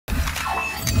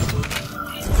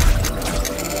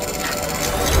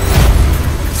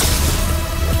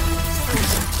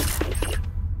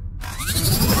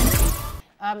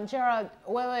Gerald,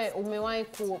 wewe umewahi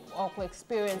ku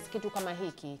experience kitu kama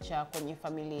hiki cha kwenye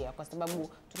familia, kwa sababu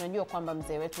tunajua kwamba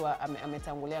mzee wetu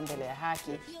ametangulia mbele ya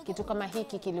haki. Kitu kama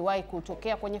hiki kiliwahi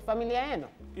kutokea kwenye familia yenu?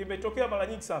 Imetokea mara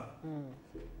nyingi sana.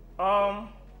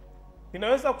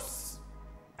 Ninaweza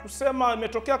kusema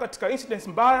imetokea katika incidents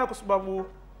mbaya kwa sababu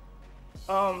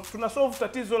tunasolve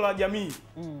tatizo la jamii.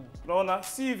 Unaona,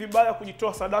 si vibaya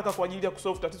kujitoa sadaka kwa ajili ya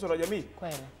kusolve tatizo la jamii.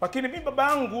 Kweli. Lakini mimi baba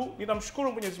yangu,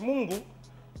 ninamshukuru Mwenyezi Mungu,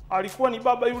 alikuwa ni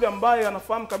baba yule ambaye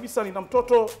anafahamu kabisa nina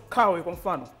mtoto Kawe kwa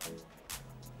mfano.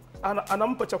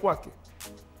 Anampa cha kwake.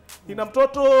 Nina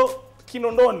mtoto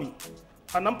Kinondoni,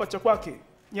 anampa cha kwake.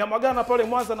 Nyamagana pale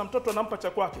Mwanza na mtoto anampa cha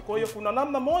kwake. Kwa hiyo kuna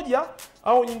namna moja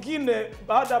au nyingine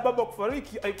baada ya baba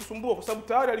kufariki haikusumbua kwa sababu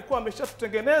tayari alikuwa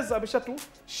ameshatutengeneza,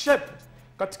 ameshatu-shape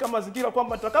katika mazingira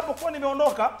kwamba nitakapokuwa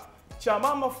nimeondoka cha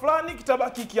mama fulani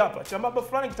kitabaki hiki hapa, cha baba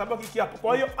fulani kitabaki hiki hapa.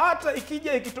 Kwa hiyo hata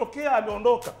ikitokea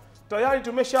ameondoka, tayari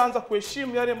tumeshaanza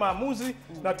kuheshimu yale maamuzi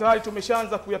na tayari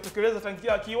tumeshaanza kuyatekeleza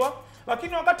tangia akiwa.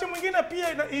 Lakini wakati mwingine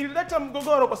pia ilileta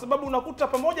mgogoro kwa sababu unakuta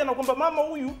pamoja na kwamba mama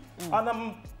huyu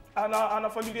ana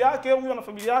familia yake, huyu ana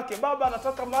familia yake, baba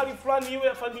anataka mali fulani iwe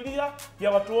ya familia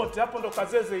ya watu wote. Hapo ndo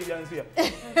kazeze ilianzia.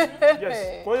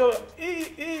 Yes. Kwa hiyo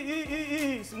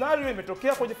hii scenario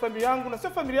imetokea kwenye familia yangu na sio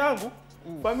familia yangu.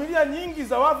 Familia nyingi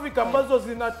za Afrika ambazo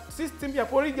zina system ya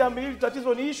polygamy, hili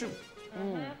tatizo ni issue.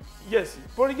 Yes,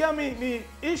 polygamy ni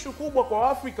issue kubwa kwa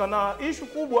Afrika, na issue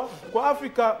kubwa kwa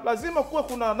Afrika lazima kuwa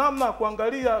kuna namna ya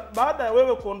kuangalia baada ya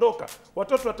wewe kuondoka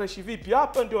watoto wataishi vipi.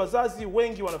 Hapa ndio wazazi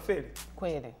wengi wanafeli.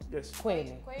 Kweli. Yes.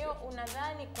 Kweli. Kwa hiyo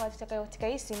unadhani katika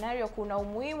hii scenario kuna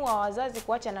umuhimu wa wazazi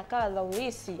kuacha nakala za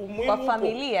urithi kwa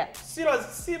familia?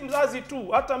 Si mzazi tu,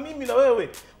 hata mimi na wewe,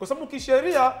 kwa sababu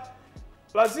kisheria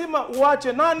lazima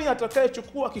uache nani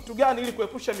atakayechukua kitu gani ili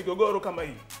kuepusha migogoro kama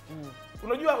hii.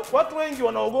 Unajua watu wengi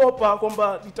wanaogopa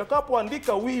kwamba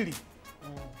nitakapoandika wili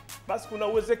basi kuna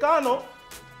uwezekano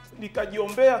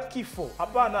nikajiombea kifo.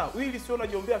 Hapana, wili sio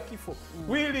unajiombea kifo.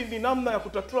 Wili ni namna ya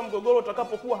kutatua mgogoro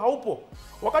utakapokuwa haupo.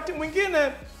 Wakati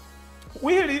mwingine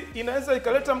wili inaweza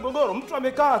ikaleta mgogoro. Mtu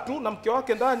amekaa tu na mke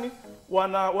wake ndani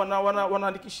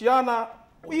wanaandikishiana,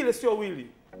 ile sio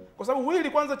wili. Kwa sababu wili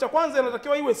kwanza, cha kwanza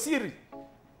inatakiwa iwe siri.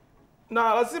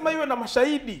 Na lazima iwe na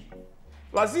mashahidi.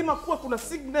 Lazima kuwe kuna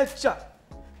signature.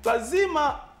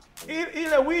 Lazima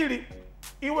ile wili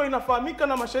iwe inafahamika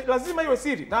na mashahidi, lazima iwe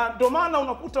siri. Na ndio maana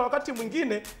unakuta wakati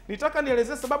mwingine, nitaka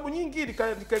nielezee sababu nyingi,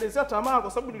 nikaelezea tamaa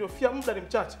kwa sababu niliofia muda ni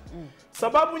mchache.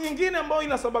 Sababu nyingine ambayo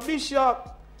inasababisha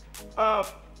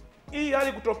hii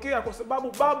hali kutokea kwa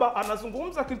sababu baba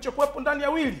anazungumza kilichokuwepo ndani ya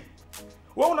wili.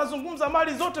 Wewe unazungumza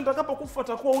mali zote, nitakapokufa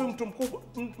atakuwa huyu mtu mkubwa,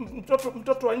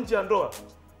 mtoto wa nje ya ndoa.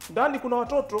 Ndani kuna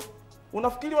watoto.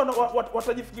 Unafikiri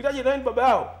watajifikiriaje nani baba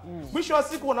yao? Mwisho wa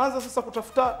siku wanaanza sasa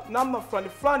kutafuta namna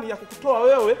fulani ya kukutoa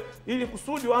wewe ili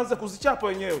kusudi waanze kuzichapa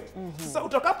wenyewe. Sasa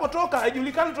utakapotoka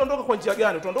haijulikani utaondoka kwa njia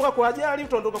gani. Utaondoka kwa ajali,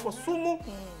 utaondoka kwa sumu,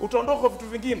 utaondoka kwa vitu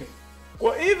vingine.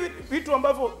 Kwa hivi vitu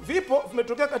ambavyo vipo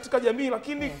vimetokea katika jamii,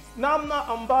 lakini namna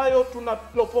ambayo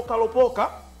tunalopoka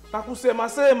na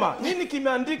kusema nini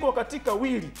kimeandikwa katika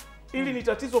wili, ili ni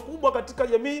tatizo kubwa katika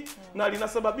jamii na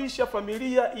linasababisha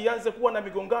familia ianze kuwa na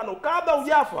migongano. Kabla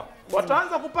hujafa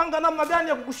wataanza kupanga namna gani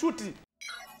ya kukushuti.